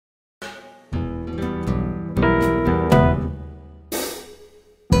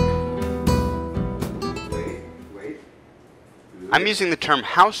I'm using the term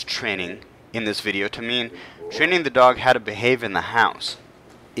house training in this video to mean training the dog how to behave in the house,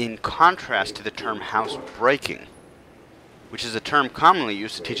 in contrast to the term house breaking, which is a term commonly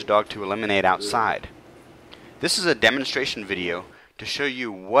used to teach a dog to eliminate outside. This is a demonstration video to show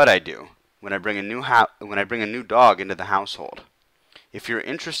you what I do when I bring a new dog into the household. If you're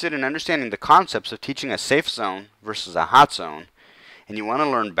interested in understanding the concepts of teaching a safe zone versus a hot zone, and you want to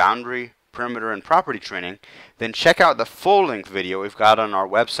learn boundary, perimeter, and property training, then check out the full-length video we've got on our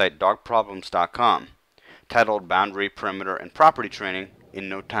website, dogproblems.com, titled Boundary, Perimeter, and Property Training in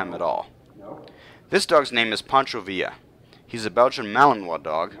No Time at All. This dog's name is Pancho Villa. He's a Belgian Malinois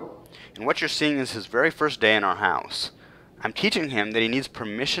dog, and what you're seeing is his very first day in our house. I'm teaching him that he needs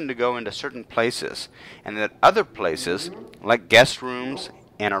permission to go into certain places, and that other places, like guest rooms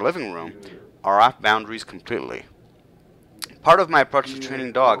and our living room, are off boundaries completely. Part of my approach to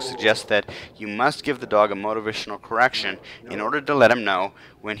training dogs suggests that you must give the dog a motivational correction in order to let him know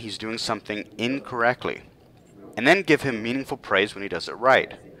when he's doing something incorrectly, and then give him meaningful praise when he does it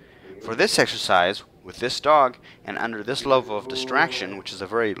right. For this exercise, with this dog, and under this level of distraction, which is a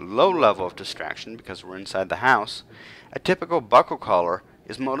very low level of distraction because we're inside the house, a typical buckle collar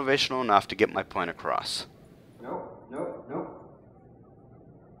is motivational enough to get my point across. Nope, nope, nope.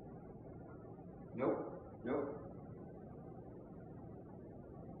 Nope, nope.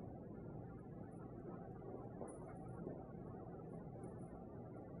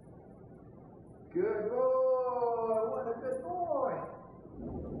 Good boy! What a good boy!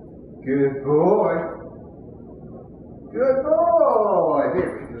 Good boy! Good boy!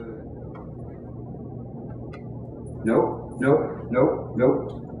 Very good. Nope, nope, nope, nope.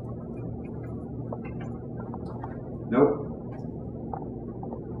 Nope.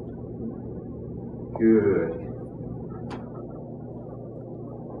 Good.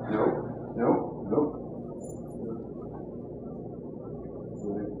 Nope, nope, nope.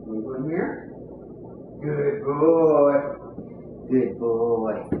 Want to go in here? Good boy. Good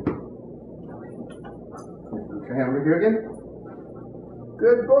boy. Put your hand over here again.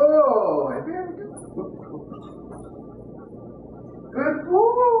 Good boy. Very good. Good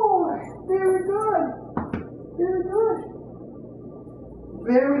boy. Very good. Very good.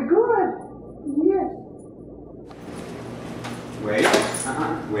 Very good. Yes. Wait.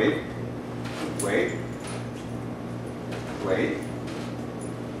 Wait. Wait. Wait.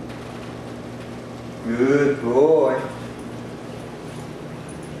 Good boy.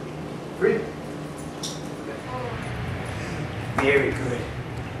 Free. Very good.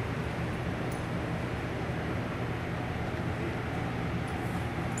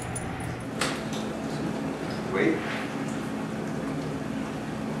 Wait.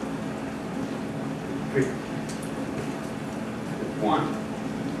 Free. One.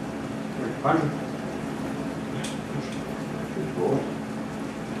 Punch. Good boy.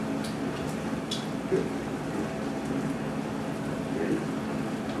 Good. Ready?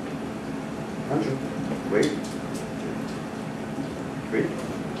 Punch him. Wait. Free.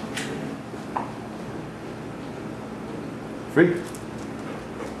 Free.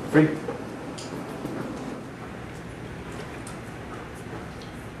 Free.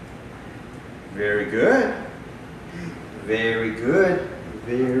 Very good. Very good.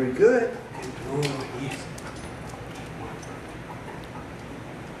 Very good. Good boy. Yes.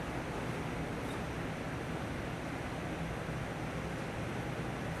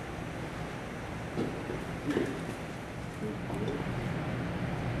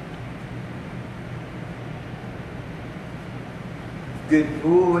 Good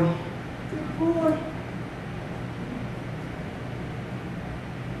boy. Good boy.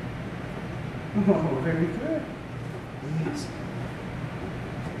 Oh, very good. Yes.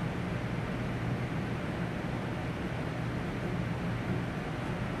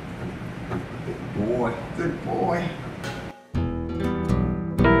 Good boy. Good boy.